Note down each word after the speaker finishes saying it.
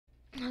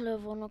Hello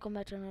everyone, welcome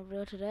back to another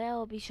video. Today I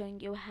will be showing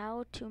you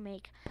how to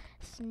make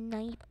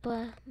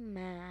sniper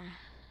mask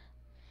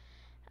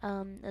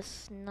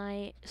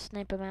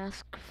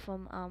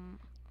from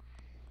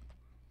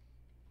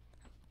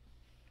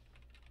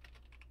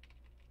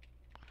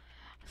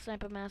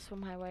sniper mask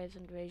from High Rise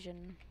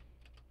Invasion.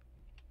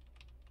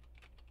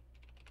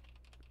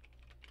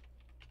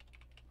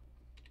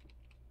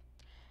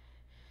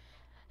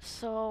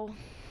 So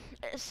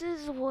this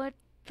is what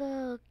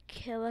the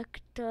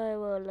character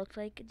will look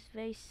like. It's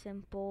very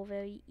simple,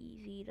 very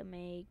easy to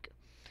make.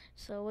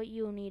 So what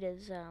you'll need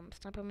is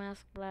sniper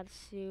mask black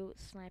suit,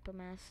 sniper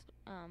mask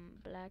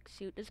black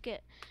suit. Let's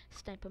get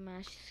sniper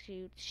mask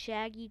suit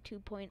Shaggy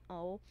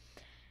 2.0.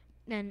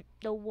 Then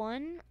the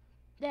one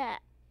that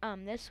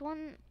this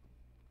one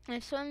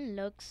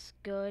looks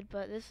good,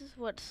 but this is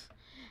what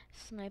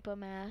sniper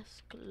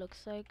mask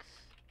looks like.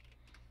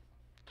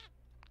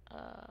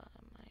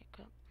 My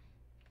God.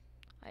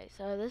 Alright,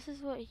 so this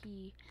is what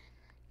he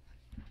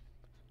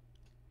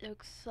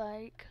looks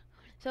like.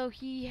 So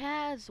he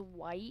has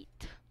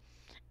white,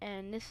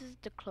 and this is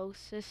the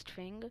closest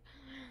thing.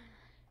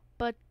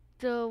 But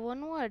the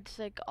one where it's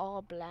like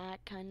all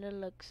black kind of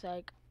looks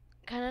like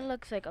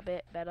a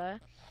bit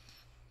better.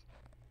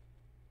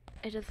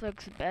 It just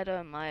looks better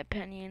in my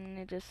opinion.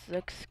 It just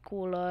looks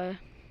cooler.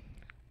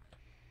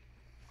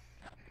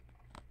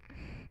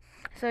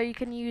 So you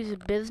can use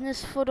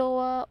business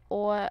fedora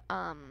or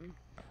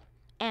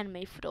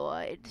anime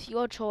fedora. It's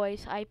your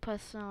choice. I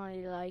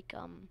personally like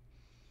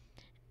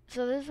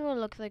so this is what it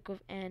looks like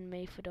with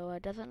anime fedora.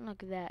 It doesn't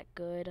look that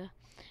good.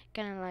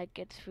 Kinda like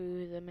it's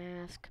through the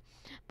mask.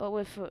 But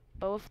with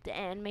the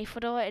anime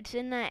fedora, it's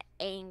in that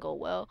angle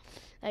well.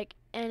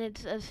 And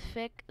it's as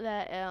thick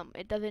that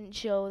it doesn't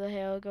show the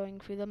hair going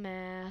through the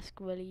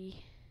mask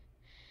really.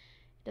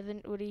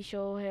 Doesn't really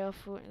show hair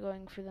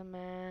going through the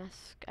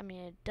mask. I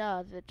mean, it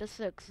does. It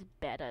just looks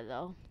better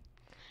though.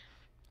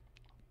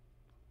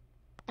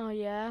 Oh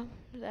yeah,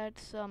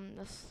 that's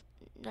the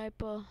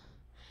sniper.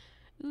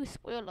 Ooh,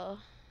 spoiler.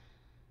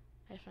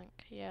 I think.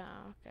 Yeah.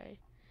 Okay.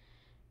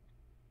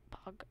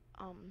 Pog.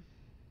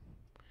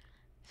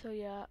 So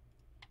yeah.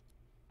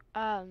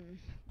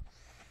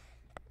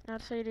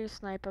 Let's say do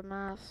sniper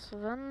mask. So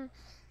then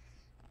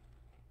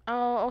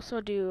I'll also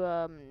do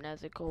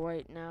Nezuko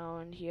right now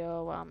and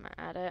here while I'm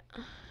at it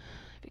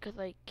because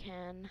I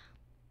can.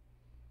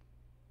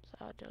 So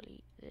I'll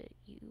delete the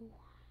U.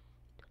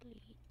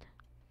 Delete.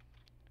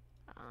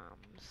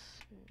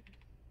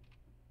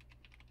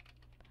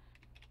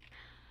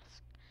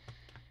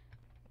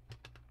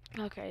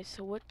 Okay,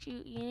 so what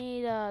you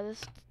need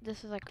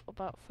this is like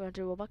about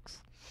 400 robux,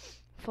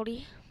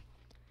 40.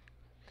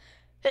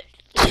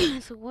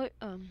 So what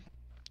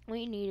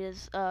you need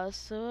is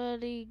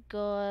really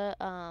good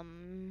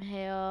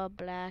hair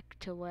black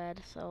to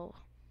red. So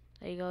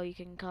there you go. You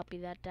can copy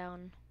that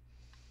down.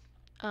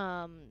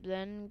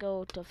 Then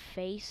go to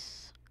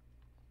face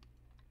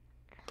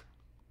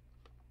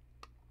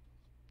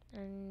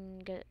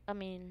and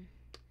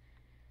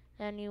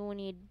then you will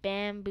need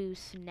bamboo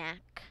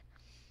snack.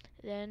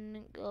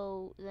 Then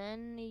you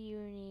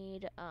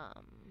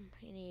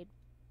need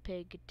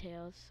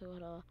pigtails,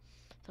 so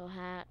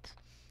hat.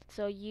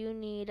 So you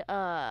need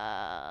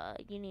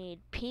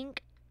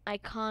pink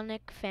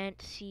iconic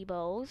fantasy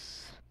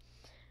bows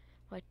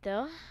right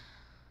there.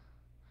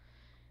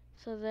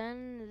 So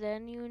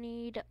then you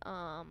need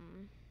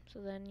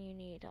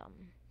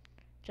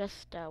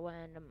just a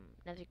random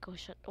Nezuko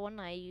shirt. The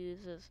one I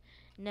use is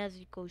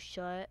Nezuko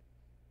shirt,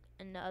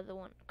 and the other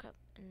one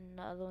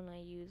I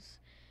use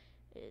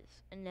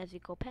is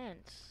Nezuko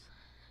pants.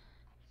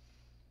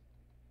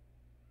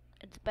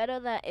 It's better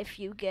that if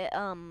you get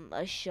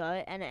a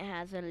shirt and it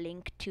has a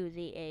link to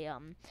the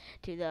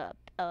to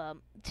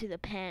the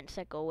pants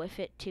that go with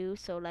it too,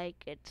 so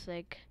like it's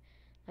like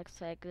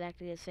looks like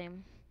exactly the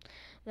same.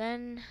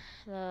 Then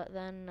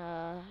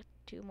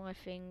two more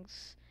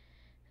things.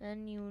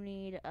 Then you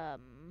need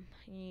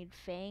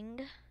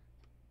Fang.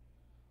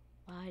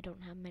 Well, I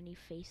don't have many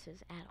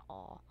faces at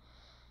all.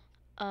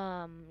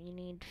 You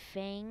need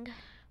Fang.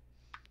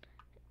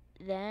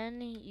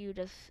 Then you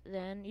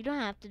don't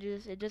have to do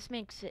this. It just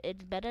makes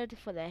it's better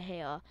for the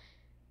hair,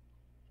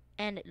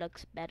 and it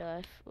looks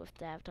better with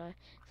the avatar.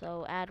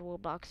 So add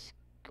roblox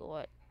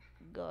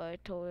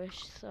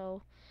Gortorish.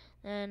 So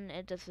then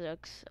it just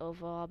looks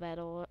overall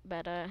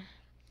better.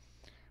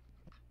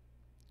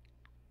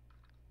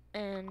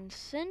 And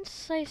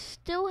since I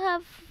still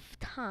have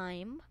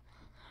time,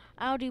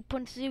 I'll do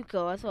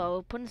Zuko as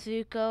well.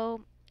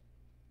 Zuko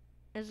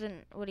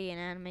isn't really an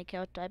anime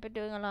character. I've been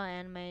doing a lot of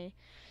anime.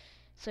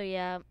 So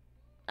yeah,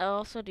 I'll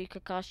also do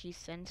Kakashi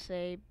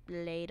Sensei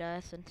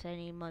later since I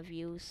need more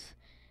views.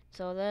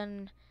 So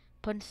then,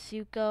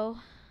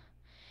 Zuko,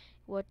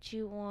 what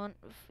you want,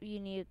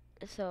 you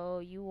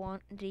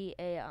want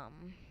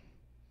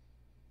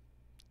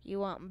you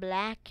want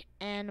black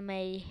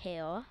anime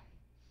hair.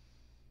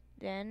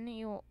 Then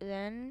you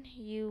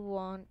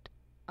want,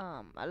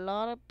 a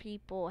lot of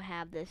people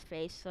have this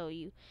face, so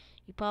you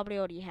probably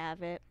already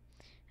have it.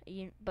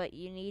 But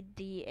you need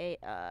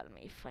let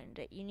me find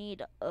it. You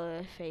need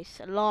a face.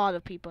 A lot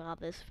of people have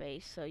this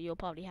face, so you'll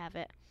probably have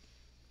it.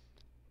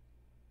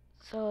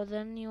 So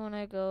then you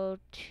wanna go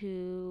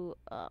to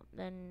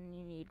then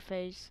you need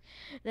face.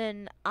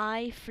 Then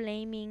eye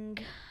flaming.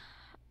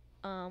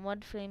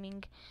 What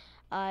flaming?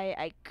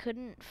 I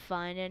couldn't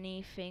find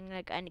anything.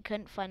 Like I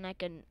couldn't find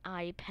like an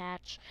eye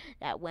patch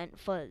that went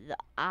for the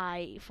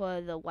eye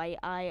for the white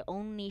eye,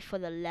 only for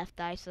the left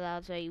eye. So that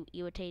was very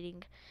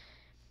irritating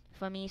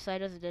for me. So I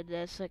just did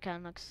this. So it kind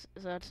of looks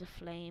so it's a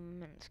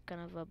flame and it's kind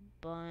of a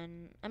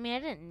bun. I mean, I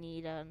didn't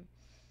need an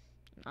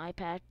eye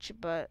patch,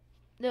 but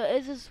there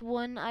is this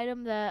one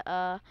item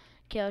that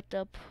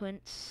character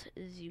Prince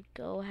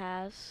Zuko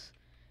has.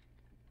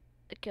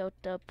 The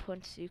character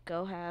Prince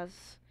Zuko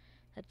has.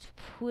 That's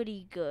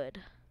pretty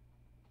good.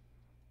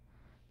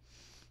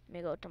 Let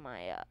me go to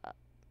my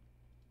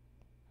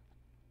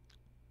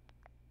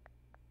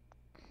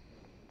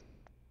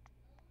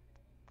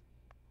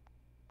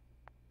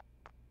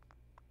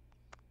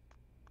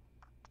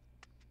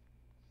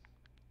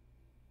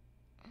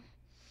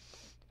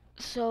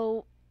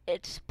so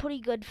it's pretty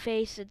good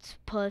face. It's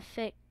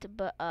perfect,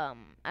 but I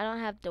don't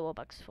have the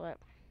Robux for it.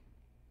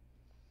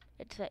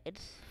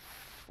 It's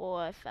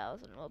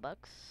 4,000 Robux.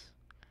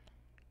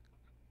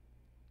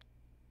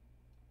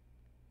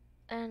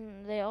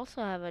 And they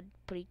also have a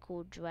pretty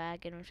cool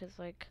dragon, which is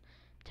like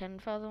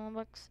 10,000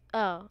 Robux.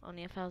 Oh,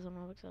 only 1,000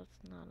 Robux. That's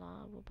not a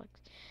lot of Robux.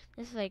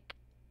 This is like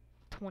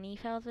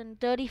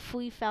 20,000,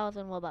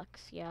 33,000 Robux.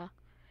 Yeah.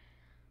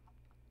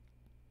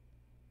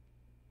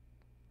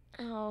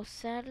 Oh,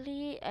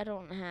 sadly, I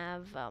don't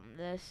have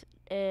this.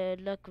 It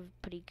look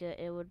pretty good.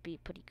 It would be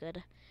pretty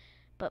good,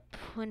 but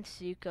Prince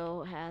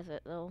Zuko has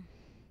it though.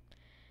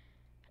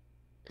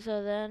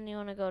 So then you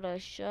wanna go to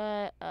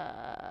shirt.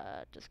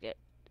 Just get.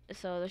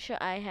 So the shirt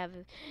I have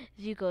is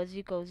Zuko,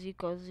 Zuko,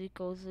 Zuko,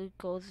 Zuko,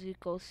 Zuko,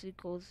 Zuko,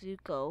 Zuko,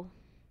 Zuko.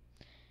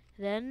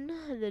 Then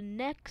the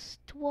next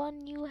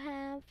one you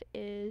have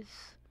is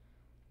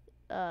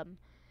um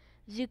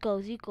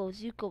Zuko, Zuko,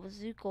 Zuko,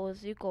 Zuko,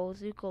 Zuko,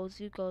 Zuko,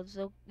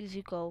 Zuko,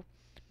 Zuko.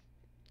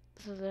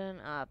 So then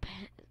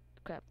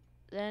crap.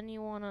 Then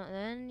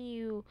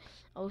you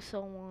also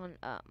want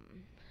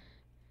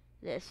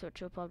this,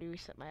 which will probably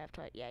reset my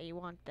avatar. Yeah, you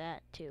want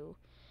that too.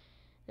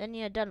 Then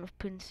you're done with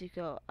Prince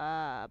Zuko.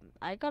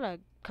 I gotta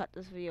cut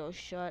this video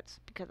short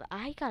because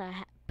I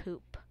gotta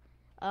poop.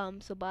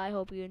 So bye. I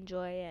hope you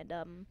enjoy,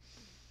 and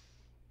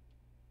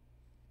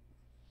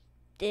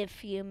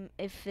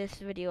if this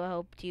video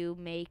helped you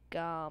make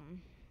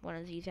one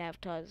of these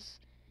avatars,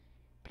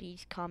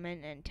 please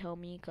comment and tell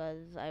me,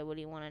 cause I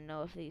really want to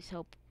know if these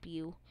help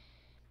you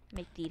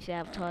make these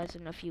avatars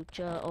in the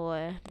future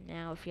or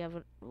now if you have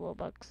a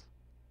Robux.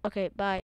 Okay, bye.